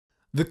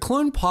The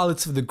clone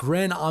pilots of the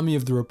Grand Army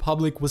of the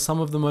Republic were some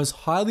of the most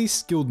highly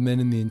skilled men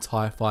in the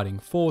entire fighting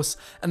force,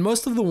 and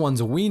most of the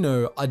ones we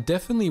know are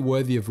definitely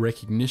worthy of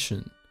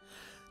recognition.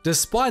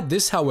 Despite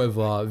this,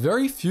 however,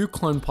 very few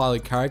clone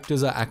pilot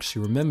characters are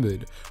actually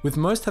remembered, with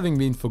most having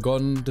been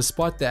forgotten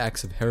despite their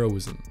acts of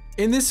heroism.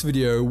 In this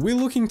video, we're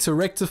looking to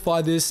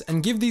rectify this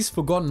and give these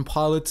forgotten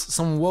pilots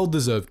some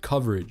well-deserved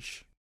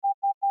coverage.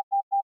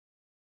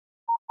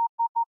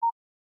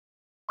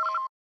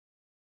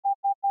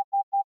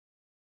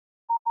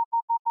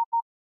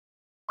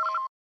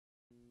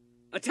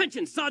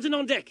 Attention, Sergeant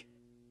on deck!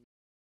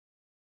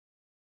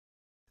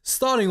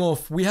 Starting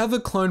off, we have a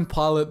clone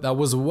pilot that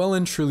was well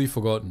and truly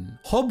forgotten.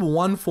 Hob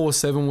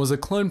 147 was a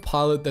clone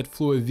pilot that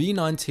flew a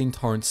V-19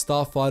 Torrent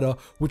starfighter,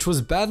 which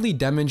was badly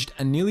damaged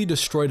and nearly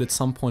destroyed at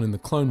some point in the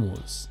Clone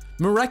Wars.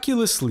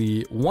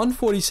 Miraculously,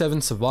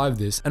 147 survived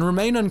this and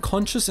remained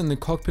unconscious in the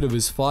cockpit of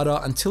his fighter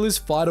until his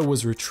fighter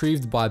was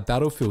retrieved by a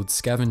battlefield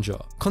scavenger.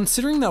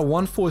 Considering that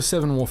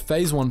 147 wore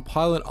Phase 1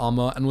 pilot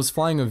armor and was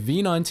flying a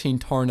V-19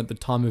 Torrent at the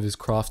time of his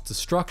craft's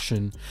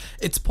destruction,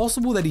 it's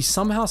possible that he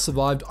somehow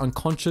survived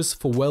unconscious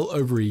for well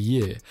over a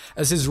year,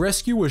 as his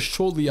rescue was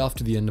shortly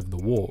after the end of the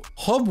war.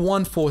 Hob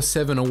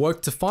 147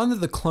 awoke to find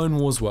that the Clone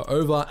Wars were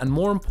over, and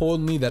more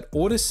importantly that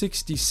Order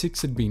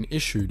 66 had been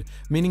issued,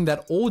 meaning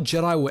that all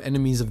Jedi were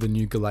enemies of the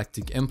new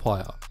Galactic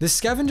Empire. The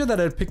scavenger that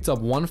had picked up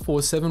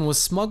 147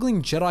 was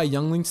smuggling Jedi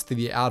younglings to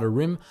the Outer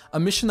Rim, a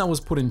mission that was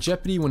put in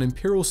jeopardy when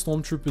Imperial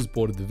stormtroopers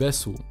boarded the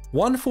vessel.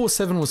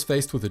 147 was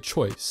faced with a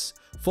choice: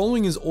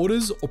 following his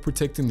orders or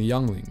protecting the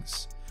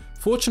younglings.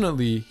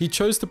 Fortunately, he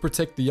chose to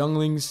protect the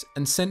younglings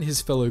and sent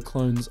his fellow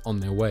clones on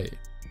their way.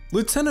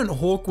 Lieutenant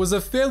Hawk was a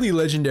fairly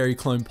legendary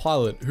clone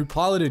pilot who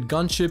piloted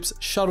gunships,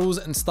 shuttles,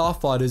 and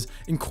starfighters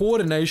in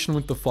coordination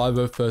with the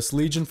 501st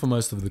Legion for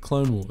most of the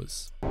Clone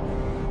Wars.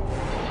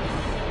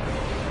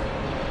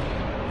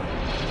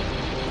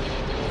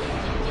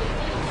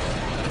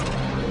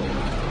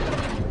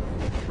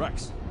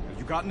 Rex, have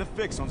you gotten a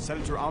fix on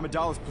Senator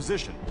Amidala's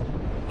position?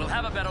 We'll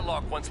have a better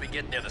look once we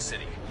get near the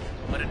city.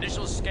 But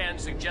initial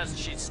scans suggest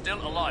she's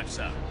still alive,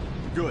 sir.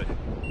 Good.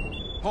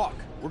 Hawk,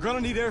 we're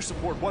gonna need air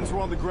support once we're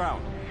on the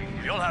ground.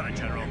 You'll have it,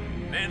 General.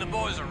 Me and the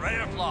boys are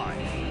ready to fly.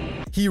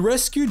 He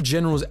rescued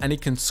Generals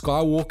Anakin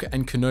Skywalker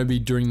and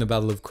Kenobi during the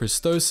Battle of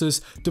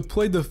Christosis,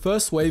 deployed the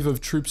first wave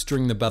of troops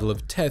during the Battle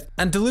of Teth,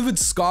 and delivered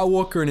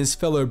Skywalker and his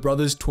fellow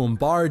brothers to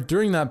Umbara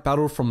during that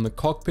battle from the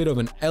cockpit of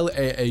an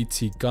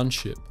LAAT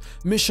gunship,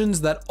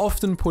 missions that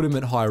often put him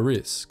at high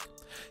risk.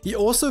 He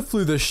also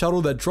flew the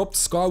shuttle that dropped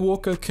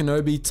Skywalker,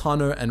 Kenobi,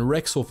 Tano, and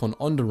Rex off on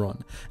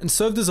Onderon, and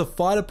served as a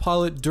fighter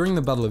pilot during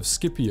the Battle of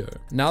Scipio.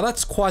 Now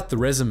that's quite the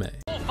resume.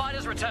 All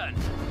fighters return.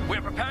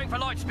 We're preparing for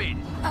light speed.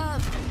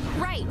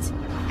 Right.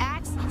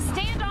 Axe,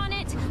 stand on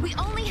it. We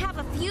only have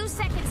a few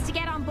seconds to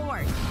get on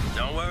board.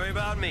 Don't worry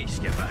about me,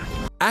 Skipper.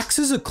 Axe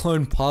is a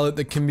clone pilot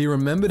that can be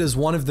remembered as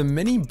one of the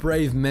many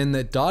brave men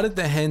that died at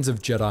the hands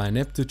of Jedi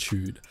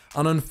ineptitude,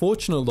 an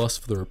unfortunate loss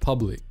for the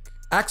Republic.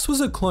 Axe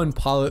was a clone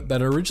pilot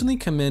that originally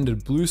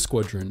commanded Blue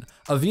Squadron,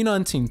 a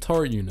V-19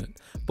 turret unit,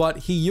 but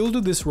he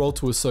yielded this role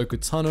to Ahsoka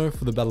Tano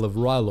for the Battle of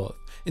Ryloth,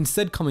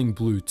 instead coming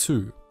Blue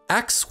 2.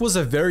 Axe was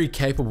a very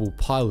capable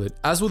pilot,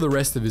 as were the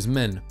rest of his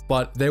men,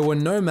 but they were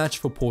no match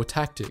for poor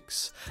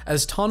tactics,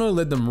 as Tano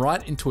led them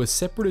right into a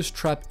separatist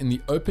trap in the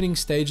opening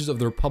stages of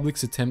the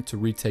Republic's attempt to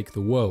retake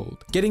the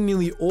world, getting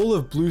nearly all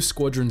of Blue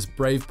Squadron's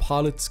brave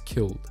pilots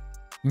killed.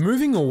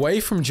 Moving away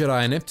from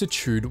Jedi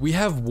ineptitude, we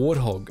have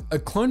Warthog, a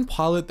clone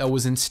pilot that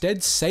was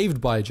instead saved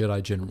by a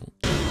Jedi general.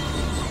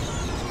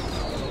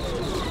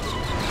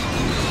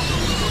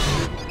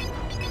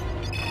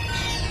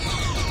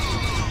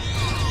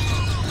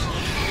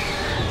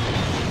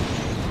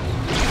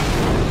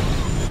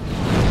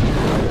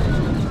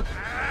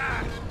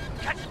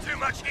 Catching too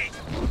much heat.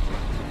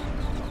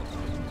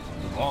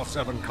 All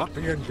 7, cut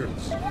the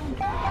engines.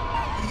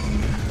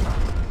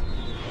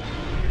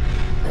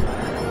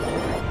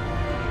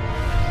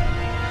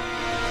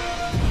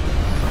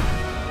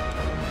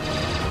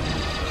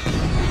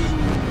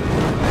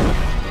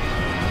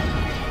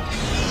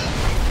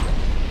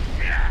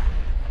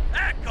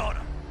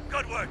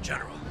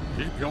 General.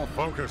 Keep your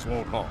focus,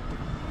 Warthog.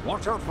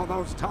 Watch out for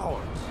those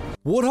towers.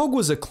 Warthog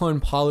was a clone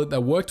pilot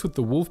that worked with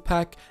the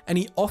Wolfpack, and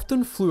he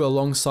often flew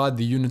alongside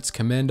the unit's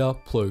commander,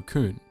 Plo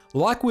Koon.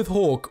 Like with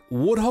Hawk,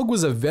 Warthog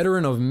was a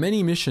veteran of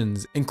many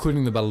missions,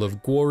 including the Battle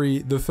of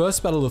Gwori, the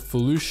First Battle of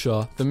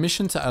Felucia, the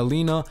mission to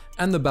Alina,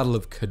 and the Battle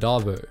of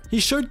Kadavo.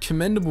 He showed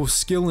commendable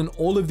skill in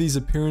all of these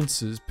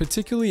appearances,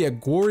 particularly at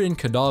Gwori and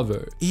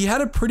Kadavo. He had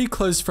a pretty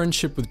close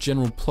friendship with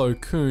General Plo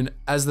Koon,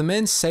 as the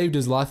man saved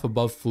his life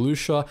above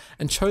Felucia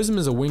and chose him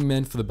as a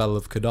wingman for the Battle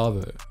of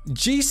Kadavo.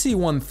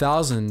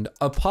 GC-1000,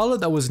 a pilot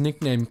that was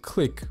nicknamed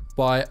Click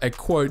by a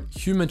quote,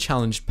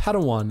 humor-challenged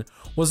Padawan,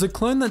 was a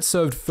clone that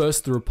served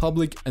first the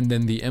Republic and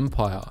then the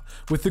Empire,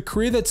 with a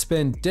career that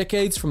spanned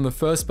decades from the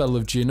first Battle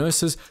of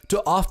Geonosis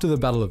to after the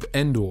Battle of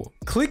Endor.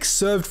 Click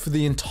served for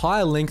the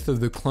entire length of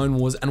the Clone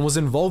Wars and was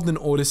involved in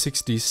Order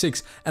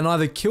 66 and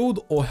either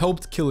killed or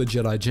helped kill a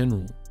Jedi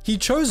General. He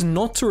chose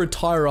not to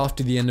retire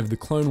after the end of the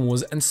Clone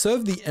Wars and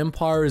served the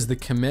Empire as the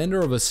commander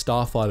of a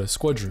starfighter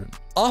squadron.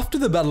 After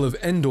the Battle of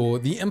Endor,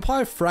 the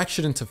Empire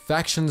fractured into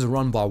factions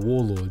run by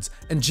warlords,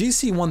 and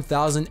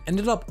GC-1000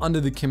 ended up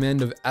under the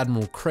command of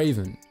Admiral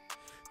Craven.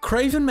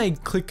 Craven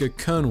made Click a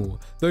colonel,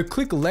 though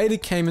Click later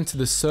came into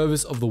the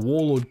service of the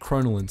warlord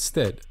Colonel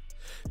instead.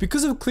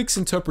 Because of Click's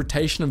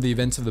interpretation of the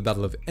events of the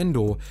Battle of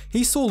Endor,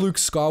 he saw Luke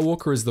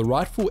Skywalker as the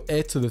rightful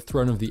heir to the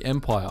throne of the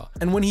Empire,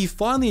 and when he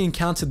finally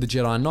encountered the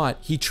Jedi Knight,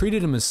 he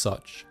treated him as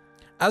such.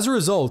 As a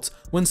result,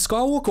 when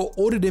Skywalker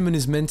ordered him and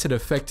his men to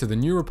defect to the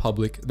New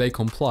Republic, they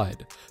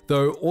complied,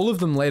 though all of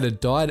them later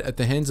died at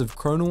the hands of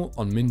Colonel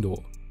on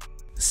Mindor.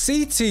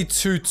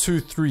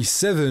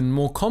 CT-2237,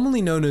 more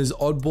commonly known as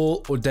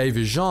Oddball or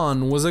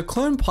Davijan, was a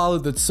clone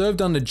pilot that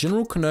served under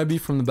General Kenobi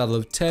from the Battle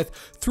of Teth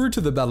through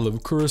to the Battle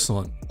of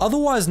Coruscant.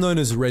 Otherwise known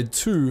as Red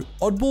 2,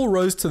 Oddball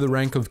rose to the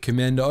rank of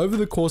commander over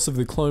the course of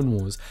the Clone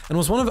Wars and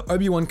was one of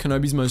Obi-Wan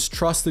Kenobi's most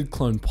trusted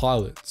clone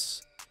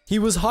pilots. He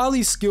was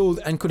highly skilled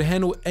and could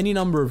handle any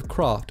number of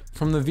craft,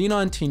 from the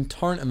V-19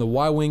 Torrent and the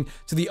Y-Wing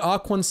to the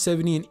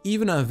ARC-170 and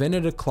even a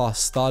Venator-class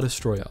Star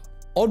Destroyer.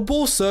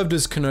 Oddball served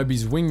as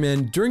Kenobi's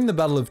wingman during the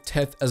Battle of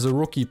Teth as a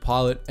rookie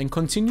pilot and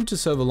continued to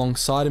serve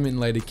alongside him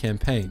in later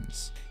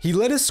campaigns. He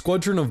led a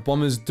squadron of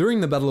bombers during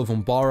the Battle of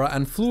Umbara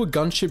and flew a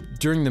gunship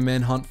during the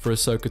manhunt for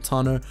Ahsoka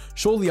Tano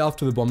shortly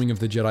after the bombing of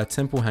the Jedi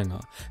Temple hangar,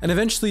 and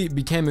eventually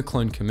became a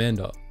clone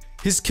commander.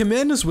 His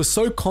commanders were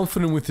so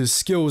confident with his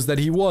skills that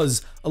he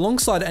was,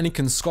 alongside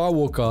Anakin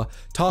Skywalker,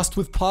 tasked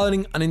with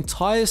piloting an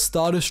entire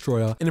Star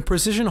Destroyer in a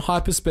precision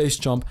hyperspace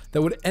jump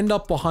that would end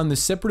up behind the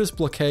Separatist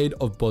blockade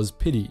of Boz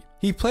Pity.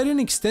 He played an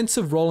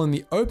extensive role in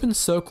the Open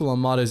Circle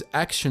Armada's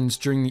actions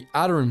during the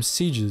Outer Rim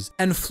sieges,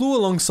 and flew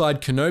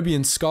alongside Kenobi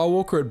and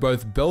Skywalker at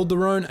both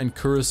Belderone and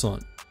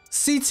Coruscant.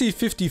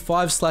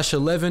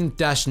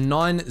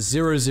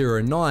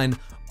 CT-55/11-9009,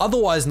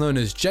 otherwise known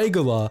as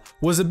Jaegerla,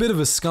 was a bit of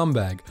a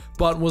scumbag,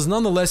 but was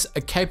nonetheless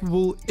a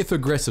capable, if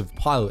aggressive,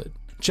 pilot.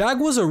 Jag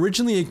was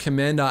originally a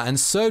commander and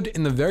served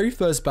in the very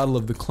first battle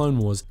of the Clone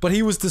Wars, but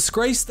he was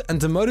disgraced and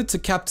demoted to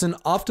captain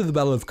after the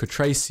Battle of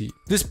Catraci.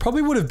 This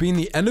probably would have been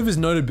the end of his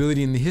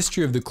notability in the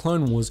history of the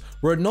Clone Wars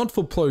were it not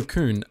for Plo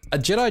Koon, a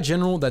Jedi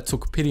general that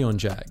took pity on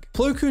Jag.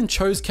 Plo Koon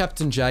chose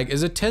Captain Jag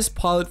as a test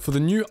pilot for the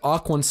new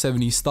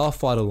ARC-170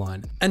 starfighter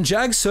line, and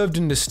Jag served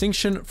in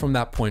distinction from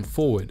that point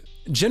forward.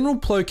 General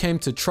Plo came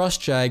to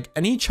trust Jag,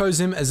 and he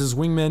chose him as his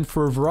wingman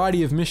for a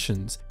variety of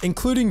missions,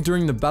 including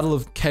during the Battle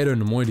of Cato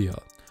Nemoidia.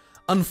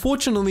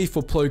 Unfortunately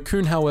for Plo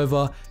Koon,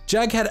 however,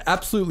 Jag had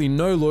absolutely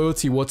no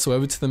loyalty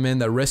whatsoever to the man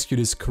that rescued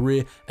his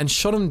career and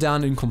shot him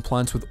down in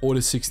compliance with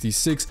Order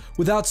 66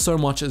 without so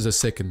much as a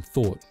second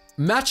thought.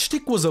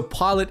 Matchstick was a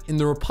pilot in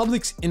the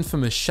Republic's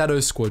infamous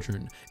Shadow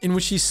Squadron, in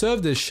which he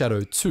served as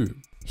Shadow 2.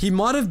 He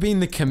might have been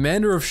the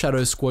commander of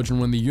Shadow Squadron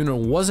when the unit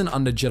wasn't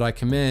under Jedi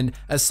command,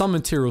 as some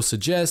material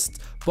suggests,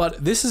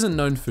 but this isn't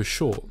known for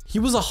sure. He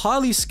was a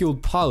highly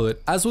skilled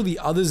pilot, as were the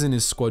others in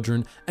his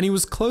squadron, and he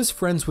was close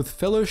friends with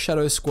fellow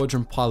Shadow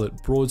Squadron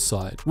pilot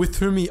Broadside, with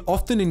whom he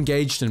often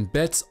engaged in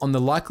bets on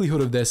the likelihood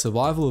of their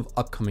survival of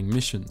upcoming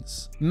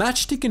missions.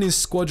 Matchstick and his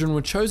squadron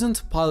were chosen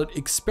to pilot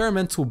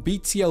experimental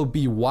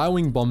BTLB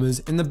Y-Wing bombers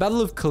in the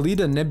Battle of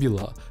Khalida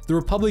Nebula, the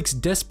Republic's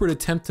desperate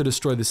attempt to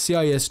destroy the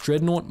CIS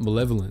dreadnought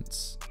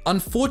Malevolence.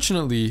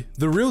 Unfortunately,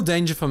 the real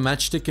danger for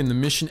Matchstick in the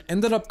mission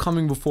ended up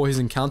coming before his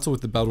encounter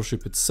with the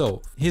battleship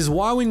itself. His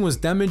Y-Wing was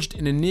damaged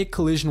in a near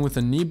collision with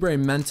a Nibre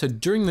Manta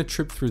during the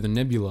trip through the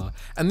nebula,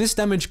 and this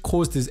damage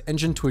caused his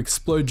engine to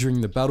explode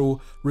during the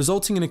battle,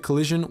 resulting in a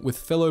collision with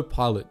fellow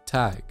pilot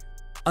Tag.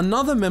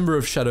 Another member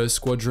of Shadow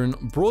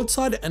Squadron,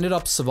 Broadside, ended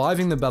up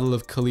surviving the Battle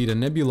of Khalida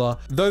Nebula,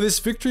 though this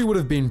victory would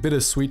have been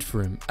bittersweet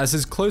for him, as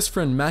his close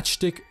friend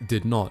Matchstick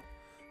did not.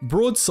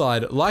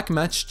 Broadside, like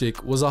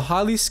Matchstick, was a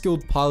highly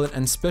skilled pilot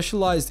and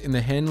specialized in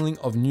the handling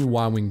of new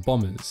Y-Wing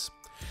bombers.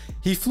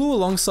 He flew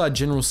alongside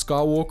General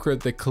Skywalker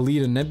at the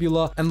Khalida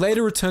Nebula and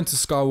later returned to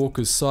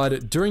Skywalker's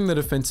side during the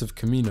defense of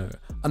Kamino,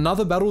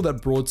 another battle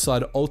that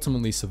Broadside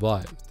ultimately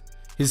survived.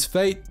 His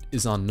fate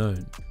is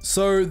unknown.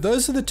 So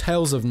those are the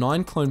tales of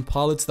 9 clone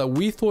pilots that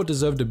we thought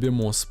deserved a bit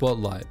more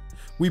spotlight.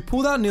 We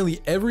pulled out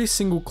nearly every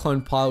single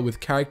clone pilot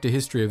with character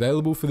history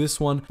available for this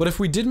one, but if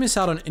we did miss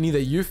out on any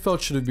that you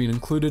felt should have been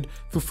included,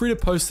 feel free to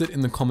post it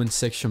in the comments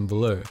section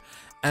below.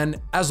 And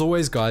as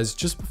always guys,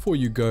 just before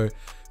you go,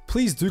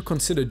 please do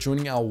consider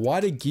joining our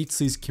wider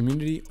Geetsly's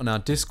community on our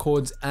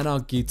Discords and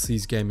our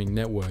Geetsly's gaming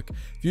network.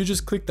 If you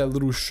just click that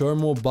little show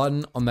more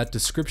button on that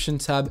description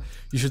tab,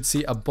 you should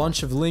see a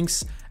bunch of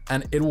links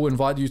and it will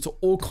invite you to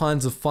all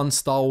kinds of fun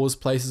Star Wars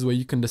places where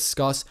you can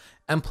discuss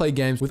and play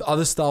games with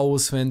other Star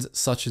Wars fans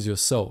such as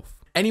yourself.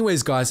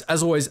 Anyways guys,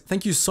 as always,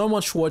 thank you so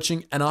much for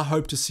watching and I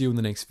hope to see you in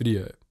the next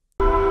video.